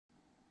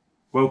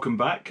Welcome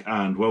back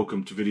and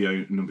welcome to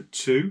video number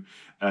 2.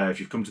 If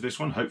you've come to this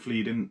one, hopefully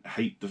you didn't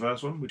hate the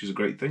first one, which is a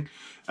great thing.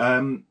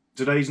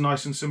 Today's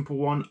nice and simple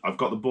one. I've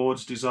got the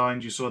boards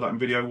designed, you saw that in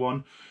video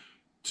 1.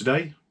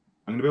 Today,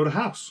 I'm going to build a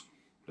house.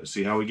 Let's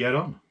see how we get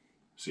on.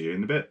 See you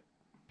in a bit.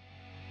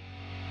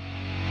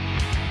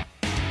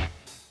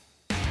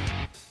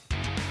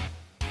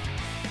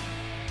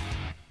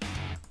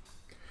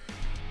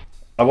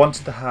 I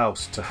wanted the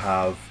house to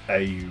have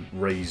a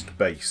raised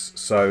base,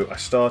 so I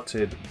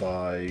started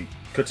by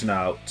cutting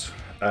out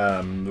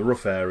the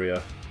rough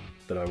area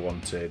that I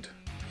wanted.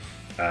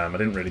 I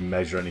didn't really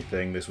measure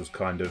anything. This was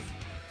kind of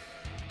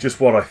just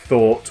what I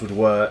thought would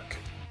work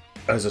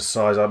as a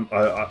size.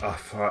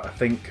 I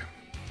think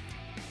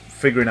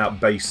figuring out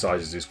base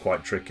sizes is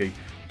quite tricky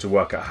to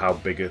work out how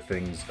big a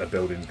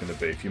building's going to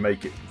be. If you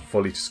make it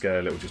fully to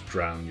scale, it will just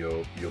drown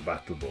your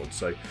battle board.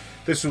 So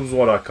this was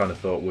what I kind of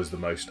thought was the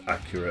most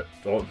accurate,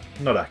 or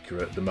not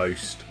accurate, the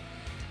most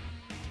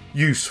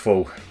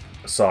useful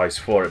size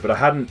for it. But I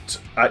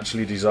hadn't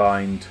actually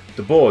designed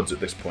the boards at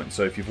this point.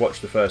 So if you've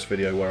watched the first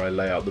video where I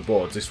lay out the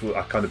boards,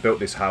 I kind of built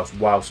this house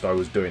whilst I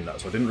was doing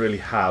that. So I didn't really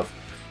have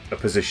a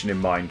position in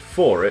mind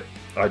for it.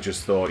 I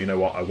just thought, you know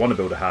what, I want to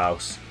build a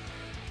house.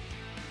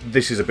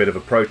 This is a bit of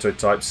a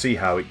prototype, see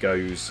how it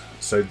goes.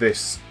 So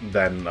this,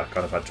 then I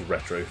kind of had to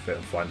retrofit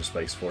and find a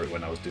space for it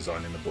when I was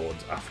designing the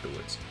boards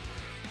afterwards,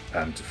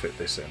 and to fit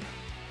this in.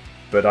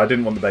 But I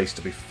didn't want the base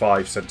to be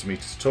 5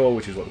 centimeters tall,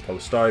 which is what the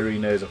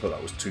polystyrene is. I thought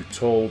that was too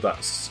tall.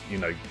 That's, you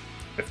know,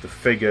 if the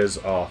figures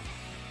are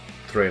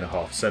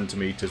 3.5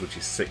 centimeters, which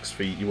is 6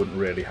 feet, you wouldn't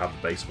really have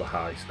the base of a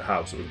house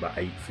that was about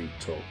 8 feet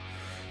tall.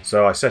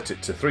 So I set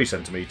it to 3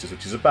 centimeters,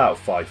 which is about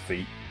 5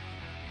 feet,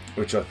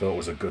 which I thought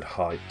was a good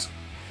height.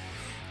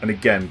 And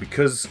again,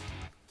 because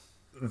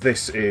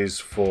this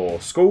is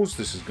for schools,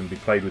 this is going to be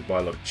played with by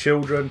a lot of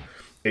children,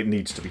 it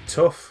needs to be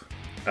tough.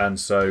 And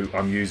so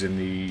I'm using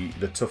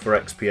the tougher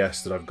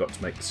XPS that I've got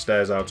to make the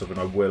stairs out of, and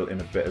I will in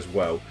a bit as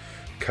well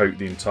coat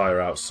the entire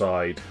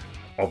outside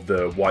of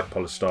the white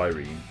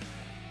polystyrene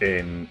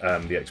in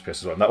the XPS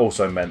as well. And that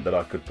also meant that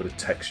I could put a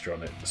texture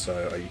on it.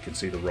 So you can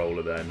see the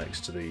roller there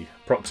next to the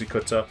proxy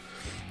cutter.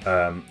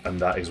 And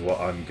that is what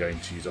I'm going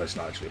to use. It's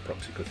not actually a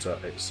proxy cutter,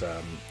 it's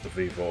the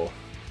Vivor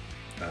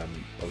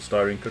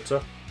polystyrene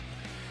cutter.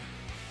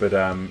 But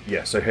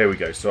yeah, so here we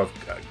go. So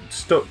I've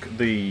stuck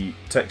the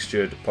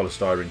textured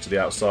polystyrene to the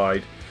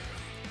outside.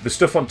 The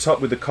stuff on top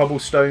with the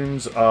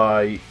cobblestones,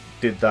 I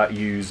did that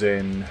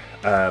using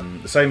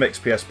the same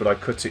XPS, but I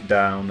cut it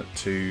down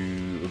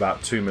to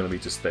about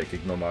 2mm thick.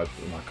 Ignore my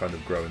kind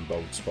of growing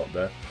bold spot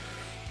there.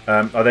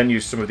 I then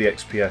used some of the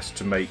XPS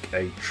to make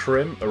a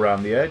trim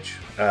around the edge.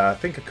 I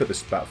think I cut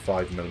this about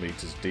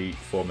 5mm deep,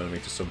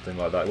 4mm, something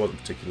like that. It wasn't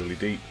particularly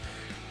deep.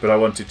 But I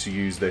wanted to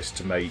use this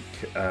to make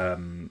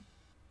kind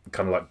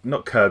of like,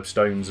 not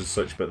curbstones as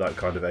such, but that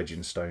kind of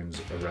edging stones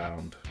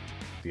around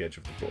the edge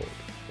of the board,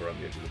 around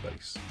the edge of the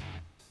base.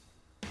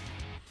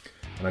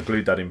 And I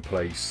glued that in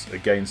place.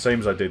 Again, same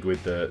as I did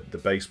with the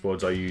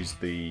baseboards, I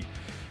used the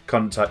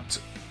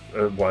contact,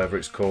 whatever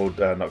it's called,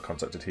 not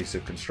contact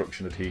adhesive,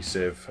 construction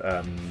adhesive,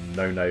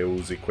 no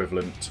nails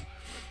equivalent,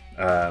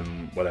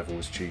 whatever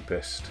was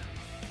cheapest,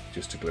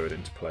 just to glue it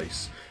into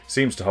place.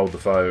 Seems to hold the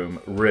foam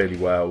really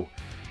well.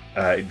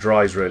 It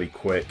dries really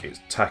quick, it's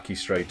tacky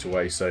straight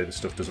away, so the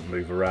stuff doesn't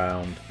move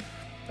around.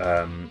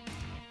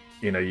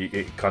 You know,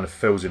 it kind of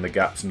fills in the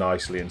gaps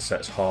nicely and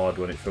sets hard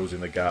when it fills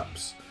in the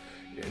gaps.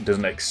 It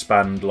doesn't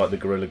expand like the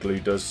Gorilla Glue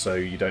does, so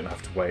you don't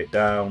have to weigh it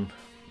down.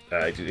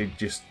 It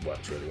just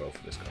works really well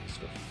for this kind of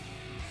stuff.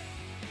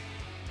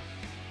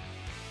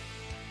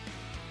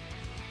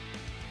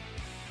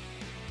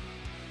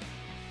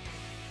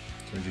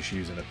 So I'm just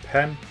using a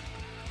pen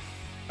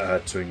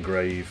to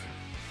engrave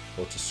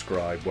or to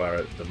scribe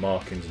where the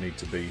markings need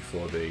to be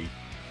for the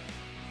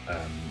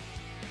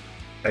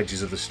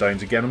edges of the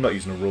stones. Again, I'm not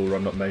using a ruler,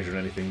 I'm not measuring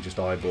anything, just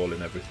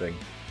eyeballing everything.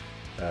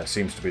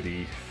 Seems to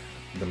be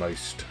the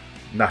most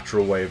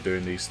natural way of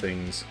doing these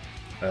things.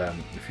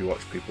 If you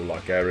watch people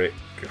like Eric,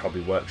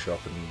 Hobby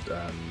Workshop,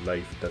 and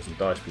Leif, Devs and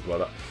Dice, people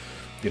like that,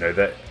 you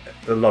know,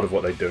 a lot of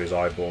what they do is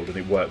eyeballed, and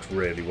it works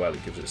really well.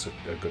 It gives it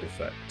a good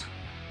effect.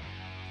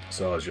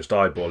 So I was just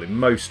eyeballing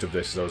most of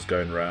this as I was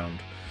going around.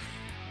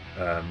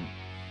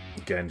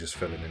 Again, just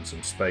filling in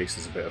some space.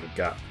 There's a bit of a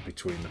gap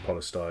between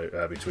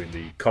the between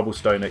the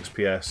cobblestone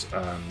XPS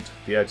and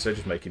the edge, so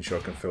just making sure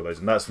I can fill those.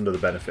 And that's another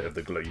benefit of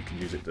the glue. You can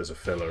use it as a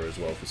filler as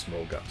well for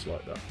small gaps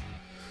like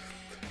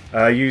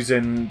that.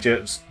 Using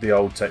just the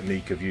old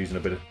technique of using a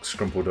bit of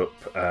scrumpled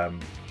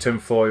up tin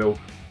foil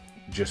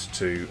just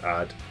to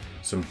add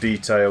some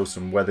detail,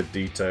 some weathered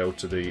detail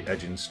to the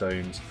edging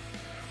stones.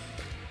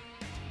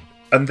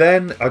 And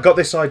then I got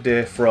this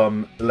idea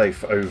from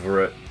Leif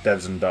over at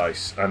Devs and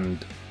Dice,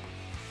 and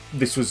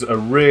this was a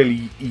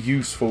really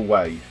useful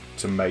way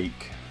to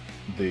make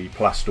the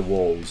plaster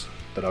walls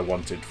that I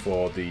wanted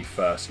for the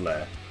first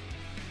layer.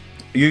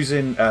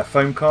 Using a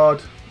foam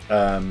card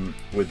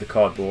with the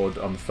cardboard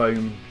on the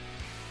foam,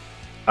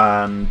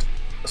 and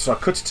so I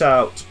cut it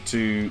out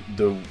to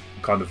the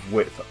kind of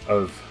width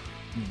of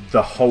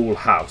the whole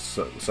house.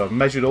 So I've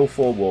measured all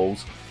 4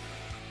 walls,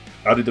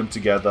 added them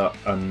together,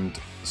 and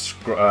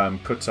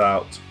cut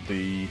out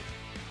the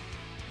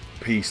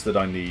piece that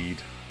I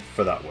need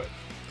for that width.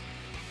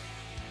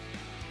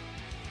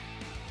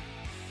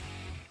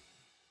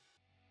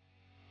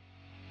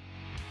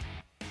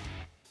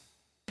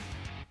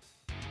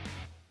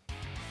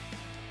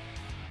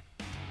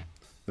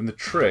 Then the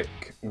trick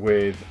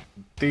with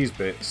these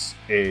bits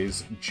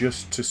is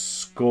just to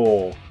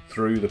score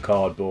through the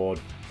cardboard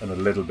and a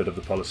little bit of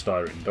the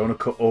polystyrene. You don't want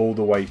to cut all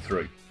the way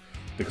through,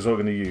 because what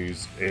we're going to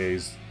use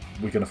is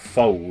we're going to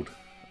fold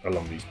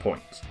along these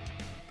points,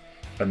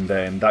 and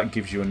then that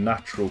gives you a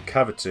natural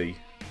cavity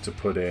to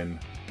put in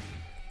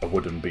a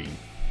wooden beam,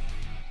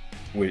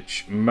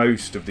 which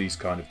most of these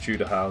kind of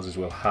Tudor houses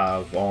will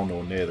have on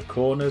or near the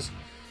corners.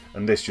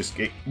 And this just,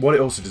 what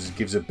it also does is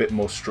gives a bit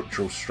more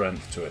structural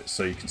strength to it.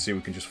 So you can see we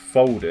can just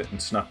fold it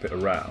and snap it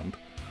around,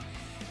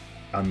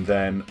 and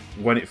then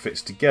when it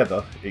fits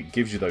together, it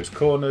gives you those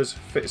corners,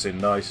 fits in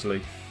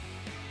nicely,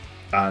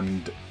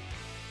 and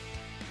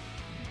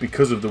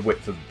because of the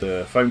width of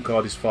the foam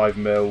card is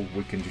 5mm,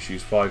 we can just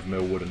use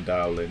 5mm wooden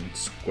dowel in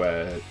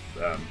square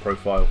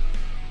profile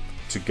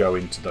to go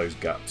into those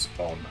gaps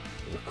on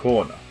the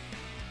corner.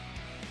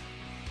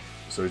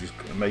 So we're just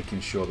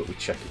making sure that we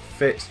check it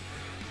fits.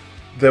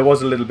 There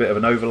was a little bit of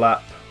an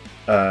overlap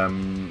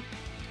when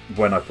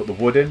I put the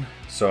wood in,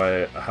 so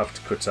I have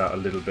to cut out a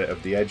little bit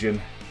of the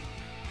edging.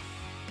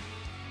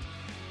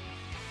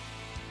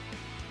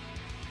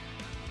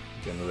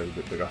 Again, a little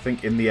bit bigger. I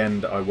think in the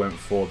end I went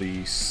for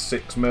the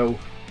 6mm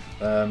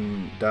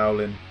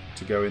doweling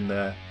to go in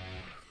there,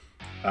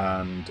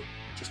 and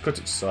just cut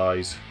it to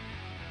size.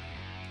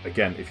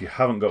 Again, if you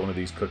haven't got one of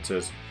these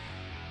cutters,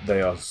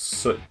 they are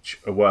such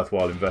a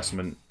worthwhile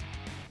investment.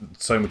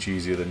 So much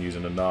easier than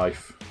using a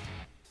knife.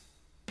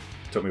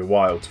 Took me a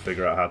while to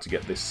figure out how to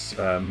get this,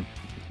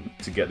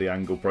 to get the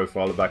angle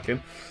profiler back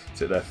in.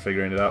 Sit there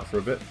figuring it out for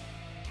a bit.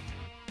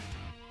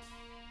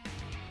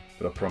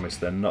 But I promise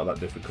they're not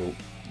that difficult.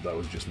 That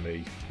was just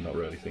me not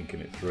really thinking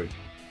it through.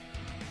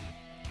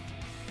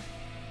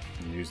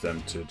 And use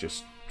them to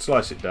just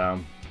slice it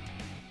down.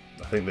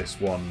 I think this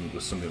one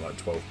was something like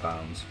 £12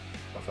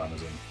 off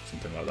Amazon,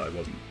 something like that. It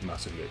wasn't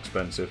massively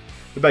expensive.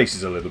 The base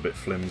is a little bit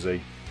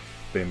flimsy,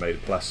 being made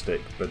of plastic,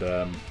 but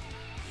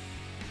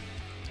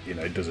you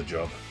know, it does a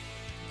job.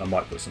 I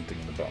might put something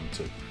in the bottom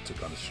to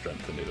kind of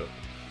strengthen it up.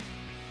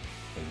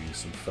 Maybe use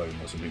some foam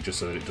or something, just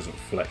so that it doesn't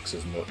flex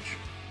as much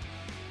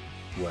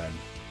when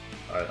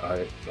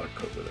I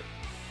cut with it.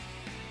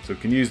 So we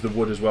can use the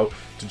wood as well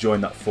to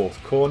join that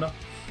 4th corner,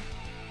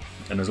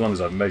 and as long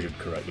as I've measured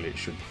correctly, it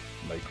should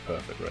make a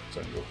perfect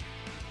rectangle,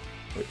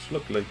 which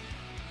luckily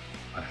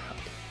I had.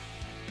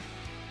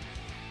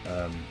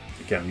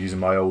 Again, I'm using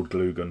my old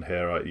glue gun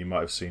here. You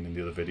might have seen in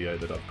the other video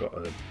that I've got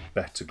a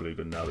better glue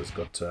gun now that's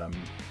got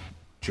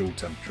dual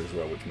temperature as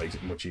well, which makes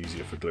it much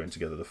easier for gluing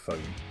together the foam.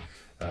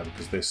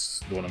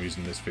 Because the one I'm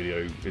using in this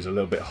video is a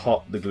little bit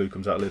hot, the glue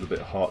comes out a little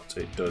bit hot,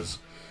 it does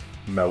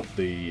melt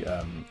the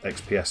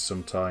XPS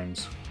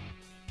sometimes,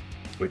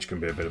 which can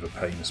be a bit of a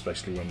pain,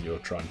 especially when you're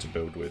trying to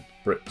build with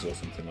bricks or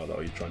something like that,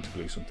 or you're trying to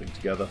glue something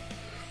together.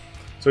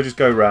 So just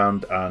go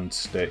around and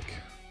stick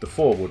the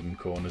 4 wooden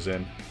corners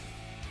in.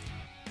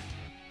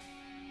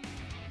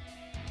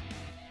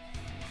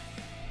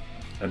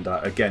 And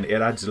again,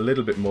 it adds a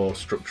little bit more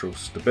structural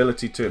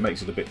stability to it,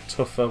 makes it a bit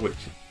tougher, which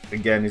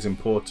again is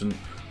important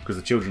because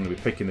the children will be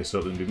picking this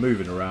up and be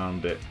moving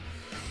around it.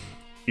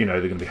 You know,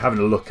 they're going to be having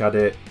a look at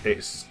it.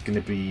 It's going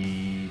to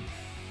be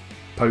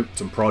poked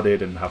and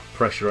prodded and have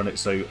pressure on it.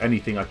 So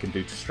anything I can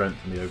do to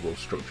strengthen the overall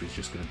structure is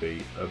just going to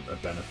be a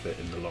benefit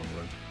in the long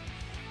run.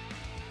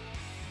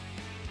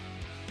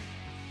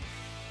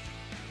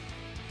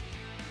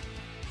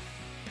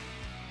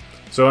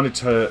 So I wanted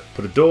to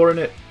put a door in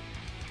it.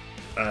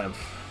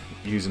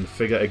 Using the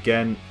figure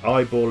again,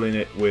 eyeballing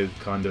it with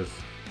kind of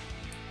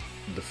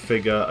the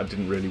figure. I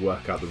didn't really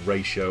work out the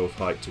ratio of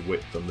height to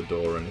width on the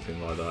door or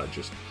anything like that. I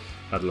just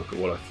had a look at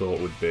what I thought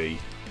would be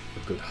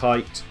a good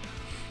height.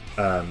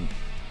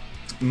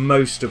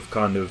 Most of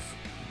kind of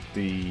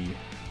the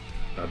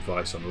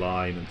advice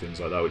online and things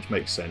like that, which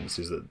makes sense,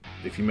 is that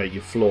if you make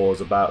your floors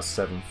about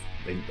 7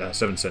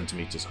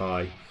 centimeters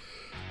high,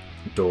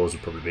 doors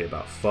would probably be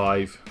about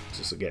 5.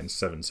 Just again,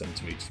 7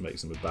 centimeters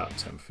makes them about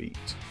 10 feet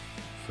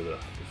for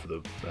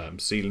the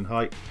ceiling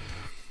height,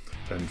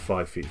 and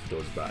 5 feet for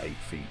doors about 8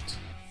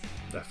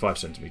 feet. 5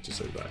 centimeters,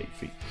 so about 8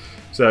 feet.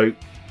 So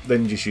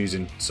then just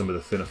using some of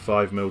the thinner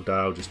 5mm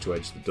dowel just to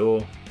edge the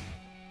door,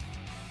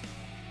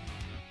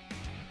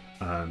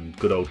 and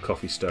good old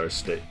coffee stirrer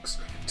sticks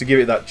to give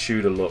it that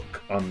Tudor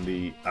look on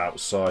the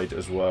outside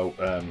as well.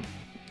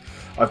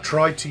 I've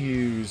tried to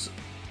use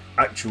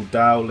actual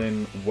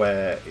doweling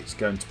where it's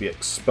going to be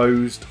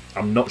exposed.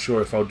 I'm not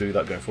sure if I'll do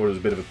that going forward. It's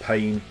a bit of a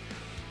pain,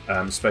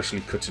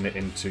 especially cutting it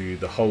into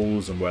the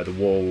holes and where the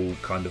wall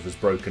kind of has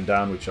broken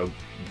down, which I'll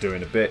do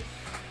in a bit.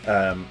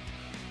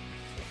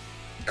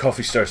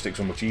 Coffee stirrer sticks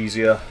are much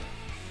easier.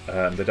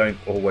 They don't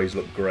always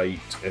look great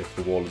if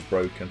the wall is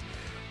broken,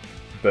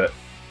 but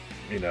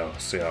you know,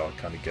 see how I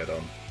kind of get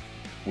on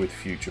with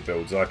future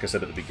builds. Like I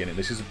said at the beginning,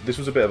 this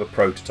was a bit of a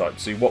prototype.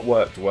 See what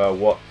worked well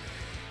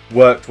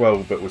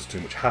but was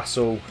too much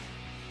hassle.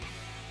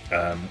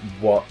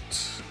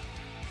 What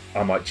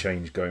I might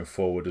change going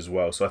forward as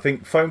well. So I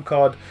think foam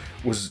card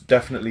was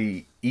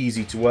definitely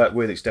easy to work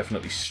with. It's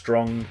definitely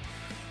strong.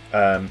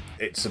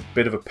 It's a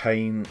bit of a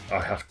pain. I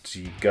have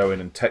to go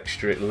in and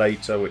texture it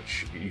later,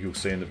 which you'll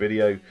see in the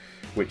video,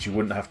 which you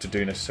wouldn't have to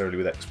do necessarily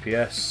with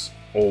XPS,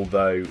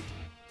 although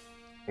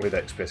with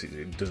XPS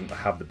it doesn't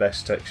have the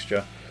best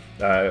texture.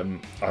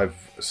 I've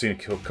seen a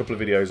couple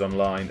of videos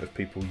online of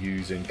people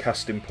using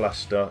casting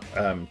plaster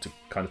to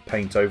kind of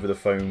paint over the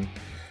foam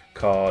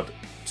card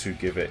to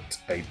give it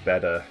a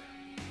better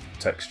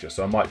texture,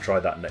 so I might try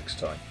that next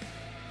time.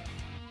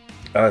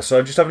 So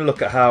I'm just having a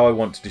look at how I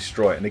want to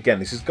destroy it, and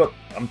again,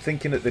 I'm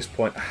thinking at this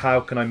point, how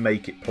can I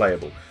make it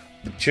playable?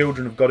 The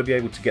children have got to be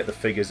able to get the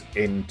figures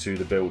into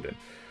the building,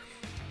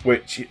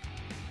 which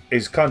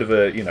is kind of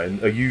a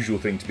usual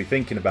thing to be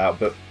thinking about,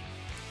 but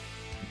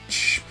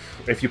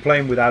if you're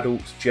playing with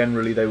adults,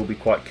 generally they will be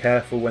quite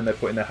careful when they're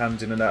putting their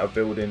hands in and out of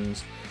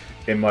buildings.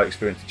 In my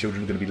experience, the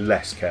children are going to be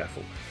less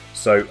careful.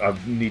 So I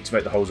need to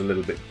make the holes a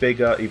little bit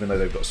bigger, even though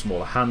they've got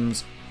smaller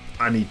hands.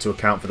 I need to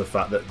account for the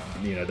fact that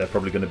they're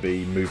probably going to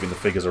be moving the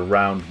figures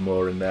around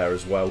more in there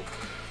as well.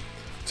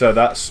 So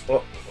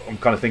I'm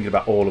kind of thinking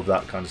about all of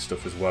that kind of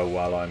stuff as well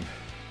while I'm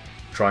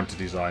trying to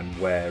design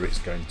where it's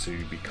going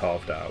to be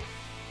carved out.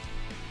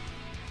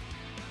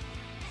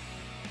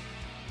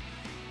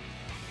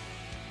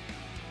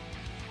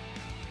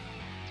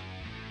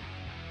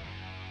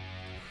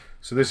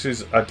 So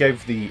I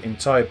gave the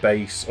entire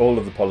base, all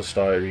of the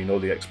polystyrene, all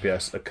the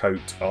XPS, a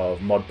coat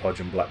of Mod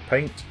Podge and black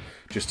paint,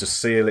 just to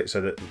seal it so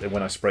that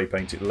when I spray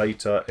paint it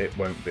later, it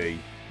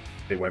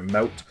won't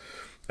melt.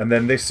 And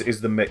then this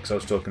is the mix I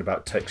was talking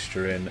about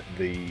texturing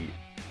the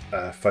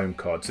foam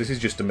cards. This is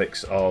just a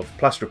mix of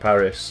plaster of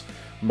Paris,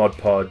 Mod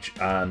Podge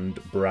and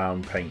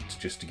brown paint,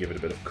 just to give it a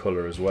bit of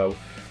colour as well.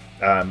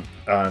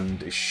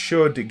 And it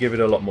should give it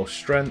a lot more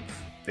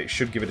strength. It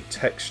should give it a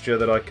texture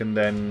that I can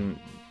then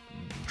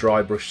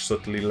dry brush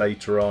subtly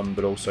later on,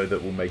 but also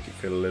that will make it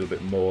feel a little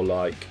bit more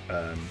like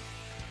a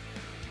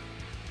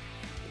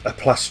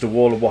plaster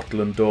wall, a wattle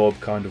and daub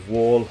kind of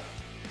wall.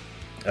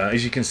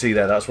 As you can see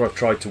there, that's where I've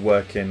tried to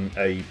work in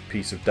a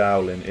piece of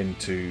doweling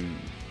into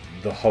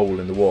the hole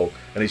in the wall,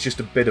 and it's just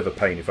a bit of a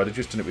pain. If I'd have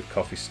just done it with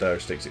coffee stir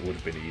sticks, it would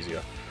have been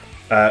easier.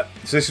 So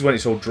this is when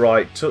it's all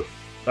dry.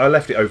 I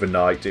left it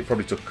overnight. It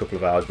probably took a couple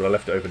of hours, but I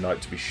left it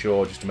overnight to be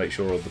sure, just to make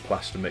sure all the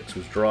plaster mix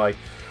was dry.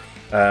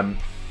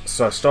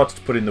 So I started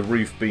to put in the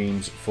roof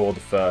beams for the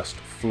first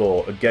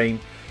floor. Again,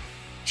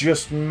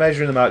 just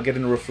measuring them out,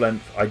 getting a rough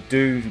length. I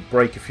do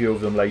break a few of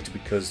them later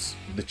because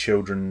the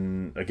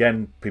children,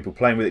 again, people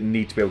playing with it,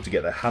 need to be able to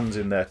get their hands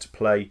in there to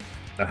play,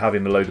 and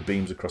having a load of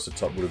beams across the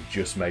top would have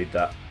just made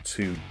that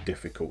too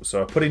difficult.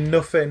 So I put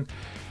enough in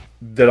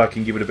that I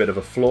can give it a bit of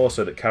a floor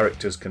so that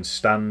characters can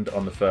stand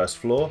on the first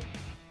floor.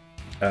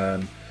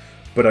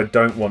 But I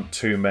don't want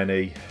too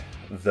many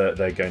that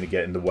they're going to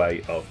get in the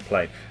way of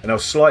playing. And I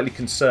was slightly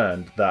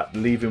concerned that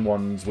leaving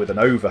ones with an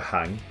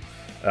overhang,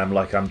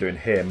 like I'm doing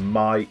here,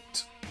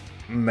 might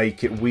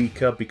make it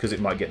weaker because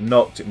it might get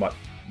knocked. It might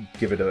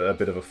give it a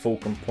bit of a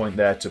fulcrum point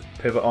there to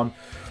pivot on.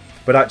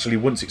 But actually,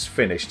 once it's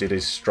finished, it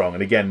is strong.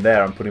 And again,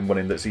 there I'm putting one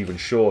in that's even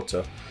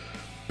shorter.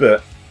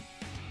 But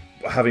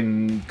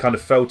having kind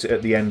of felt it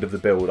at the end of the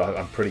build,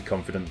 I'm pretty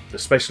confident,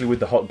 especially with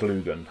the hot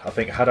glue gun. I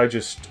think had I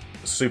just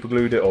super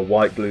glued it or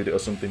white glued it or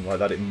something like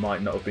that, it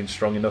might not have been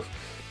strong enough,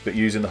 but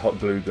using the hot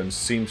glue gun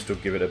seems to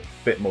have given it a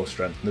bit more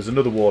strength. And there's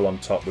another wall on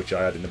top which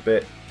I add in a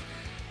bit,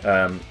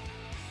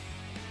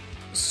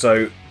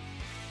 so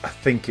I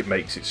think it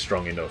makes it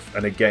strong enough.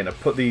 And again, I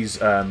put these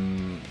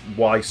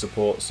Y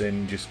supports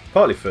in just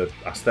partly for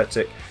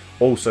aesthetic,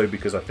 also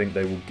because I think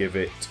they will give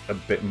it a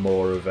bit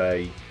more of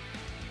a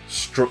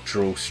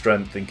structural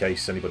strength in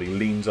case anybody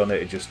leans on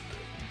it. It just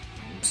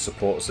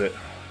supports it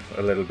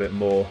a little bit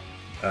more.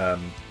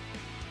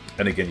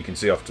 And again, you can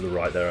see off to the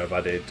right there, I've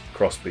added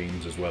cross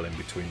beams as well in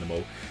between them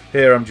all.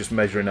 Here I'm just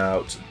measuring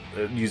out,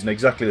 using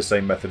exactly the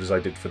same method as I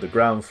did for the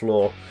ground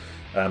floor,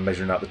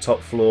 measuring out the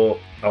top floor.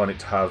 I want it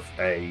to have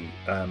a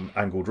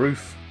angled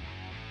roof,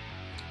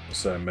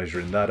 so I'm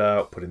measuring that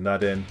out, putting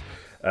that in.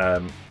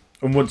 And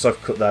once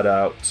I've cut that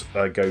out,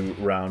 I go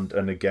round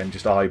and again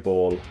just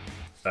eyeball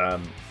a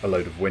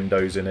load of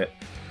windows in it,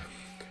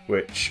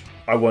 which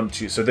I want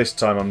to, so this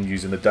time I'm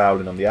using the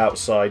doweling on the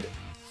outside.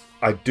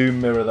 I do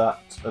mirror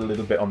that a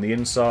little bit on the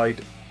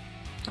inside,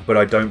 but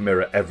I don't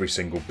mirror every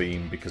single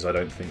beam because I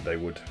don't think they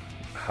would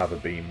have a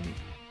beam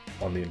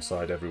on the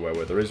inside everywhere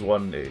where there is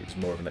one. It's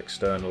more of an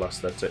external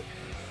aesthetic.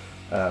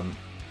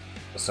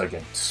 So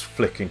again,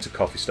 flicking to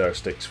coffee stir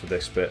sticks for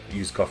this bit.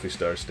 Use coffee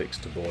stir sticks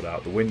to board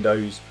out the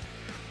windows.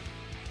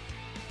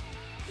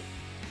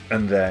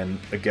 And then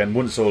again,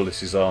 once all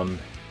this is on,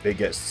 it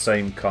gets the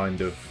same kind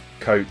of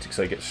coat,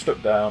 so it gets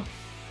stuck down,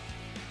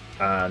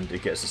 and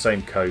it gets the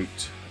same coat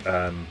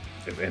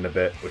in a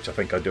bit, which I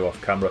think I do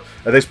off camera.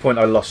 At this point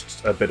I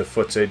lost a bit of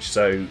footage,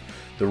 so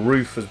The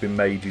roof has been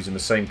made using the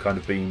same kind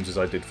of beams as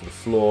I did for the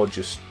floor,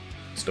 just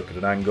stuck at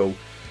an angle.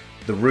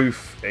 The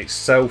roof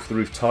itself, the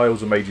roof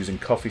tiles were made using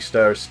coffee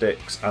stirrer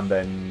sticks and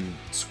then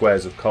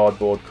squares of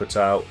cardboard cut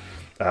out.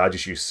 I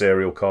just used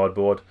cereal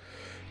cardboard.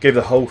 Gave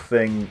the whole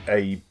thing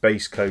a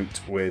base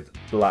coat with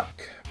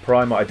black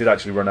primer. I did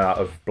actually run out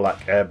of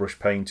black airbrush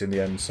paint in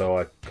the end, so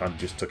I kind of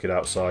just took it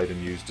outside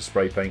and used a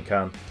spray paint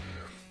can.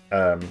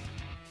 I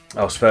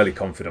was fairly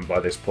confident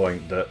by this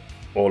point that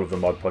all of the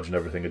Mod Podge and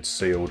everything had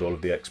sealed all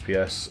of the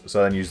XPS,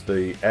 so I then used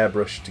the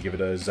airbrush to give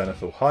it a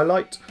zenithal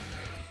highlight.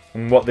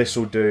 And what this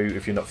will do,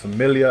 if you're not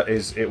familiar,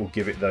 is it will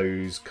give it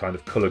those kind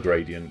of colour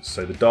gradients.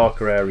 So the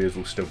darker areas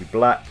will still be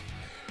black,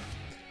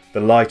 the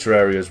lighter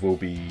areas will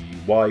be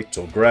white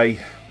or grey,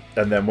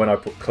 and then when I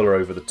put colour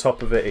over the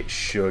top of it, it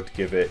should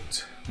give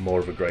it more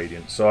of a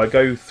gradient. So I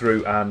go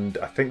through, and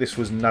I think this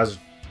was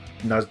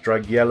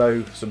Nazdrag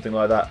Yellow, something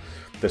like that,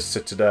 the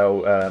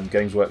Citadel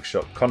Games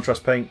Workshop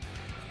contrast paint.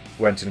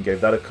 Went in and gave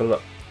that a colour.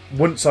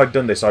 Once I'd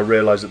done this, I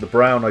realised that the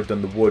brown I'd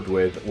done the wood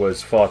with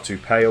was far too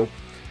pale.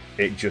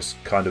 It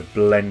just kind of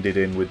blended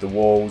in with the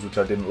walls, which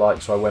I didn't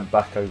like, so I went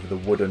back over the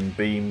wooden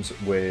beams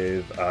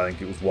with, I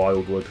think it was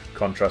Wildwood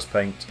contrast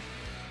paint.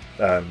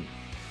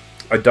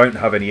 I don't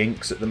have any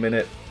inks at the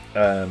minute,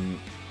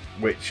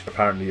 which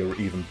apparently are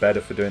even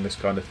better for doing this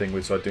kind of thing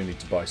with, so I do need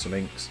to buy some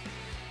inks.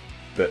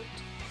 But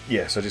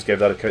yes, I just gave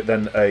that a coat.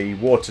 Then a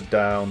watered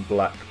down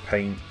black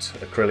paint,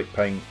 acrylic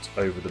paint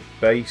over the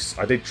base.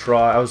 I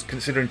was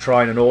considering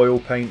trying an oil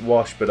paint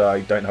wash, but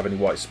I don't have any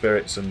white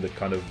spirits, and the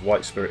kind of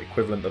white spirit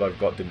equivalent that I've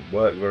got didn't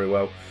work very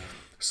well.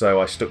 So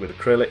I stuck with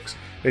acrylics.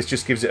 This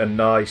just gives it a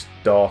nice,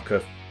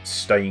 darker,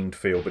 stained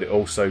feel, but it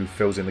also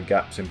fills in the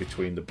gaps in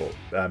between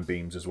the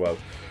beams as well.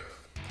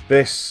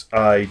 This,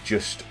 I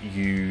just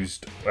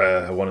used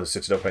one of the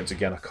Citadel paints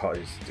again.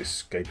 It's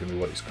escaping me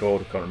what it's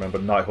called. I can't remember.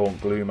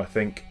 Nighthaunt Gloom, I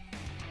think.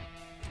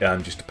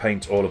 Just to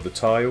paint all of the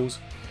tiles.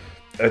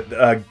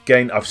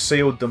 Again, I've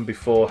sealed them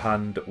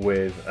beforehand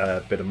with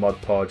a bit of Mod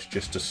Podge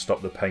just to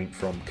stop the paint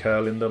from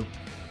curling them.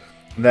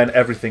 And then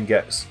everything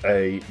gets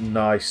a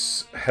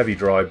nice heavy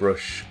dry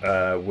brush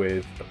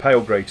with a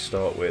pale grey to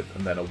start with,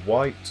 and then a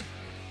white.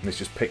 And this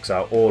just picks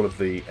out all of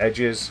the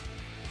edges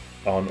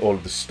on all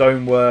of the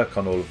stonework,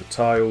 on all of the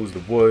tiles, the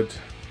wood,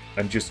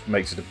 and just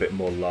makes it a bit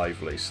more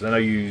lively. So then I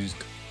used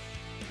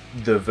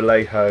the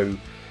Vallejo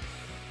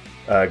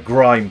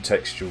grime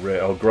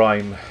texture, or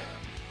grime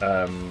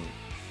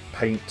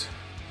paint.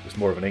 It's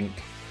more of an ink.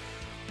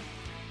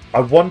 I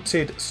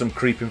wanted some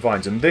creeping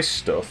vines, and this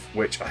stuff,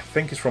 which I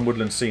think is from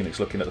Woodland Scenics,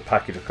 looking at the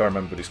package, I can't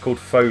remember, but it's called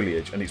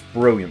Foliage, and it's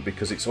brilliant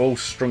because it's all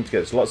strung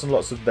together. It's lots and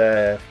lots of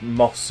their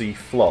mossy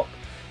flop,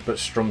 but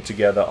strung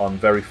together on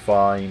very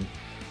fine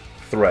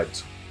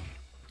threads.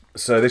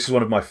 So this is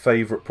one of my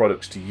favourite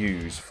products to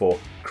use for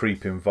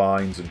creeping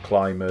vines and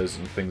climbers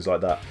and things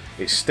like that.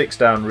 It sticks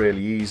down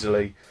really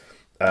easily.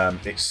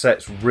 It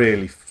sets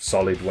really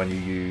solid when you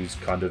use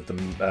kind of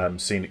the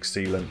scenic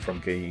sealant from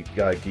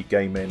Geek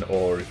Gaming,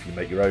 or if you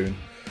make your own.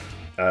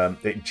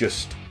 It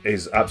just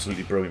is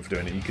absolutely brilliant for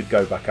doing it. You could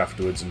go back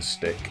afterwards and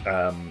stick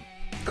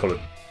coloured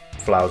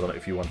flowers on it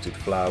if you wanted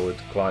flowered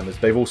climbers.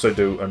 They've also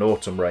do an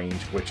autumn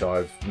range, which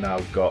I've now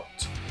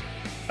got,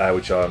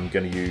 which I'm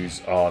going to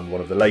use on one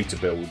of the later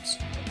builds,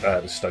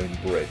 the Stone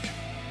Bridge,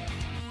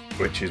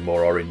 which is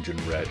more orange and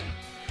red.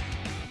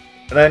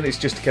 And then it's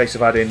just a case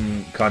of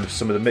adding kind of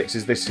some of the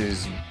mixes. This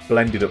is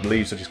blended up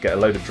leaves, so just get a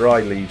load of dry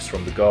leaves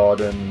from the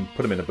garden,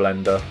 put them in a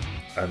blender,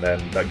 and then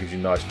that gives you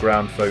nice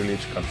ground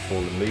foliage, kind of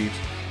fallen leaves.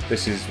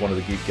 This is one of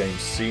the Geek Games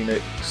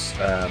Scenics,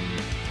 I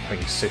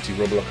think it's City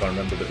Rubble, I can't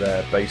remember, but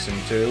they're basing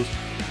materials.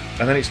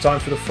 And then it's time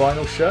for the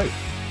final show.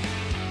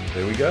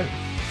 Here we go.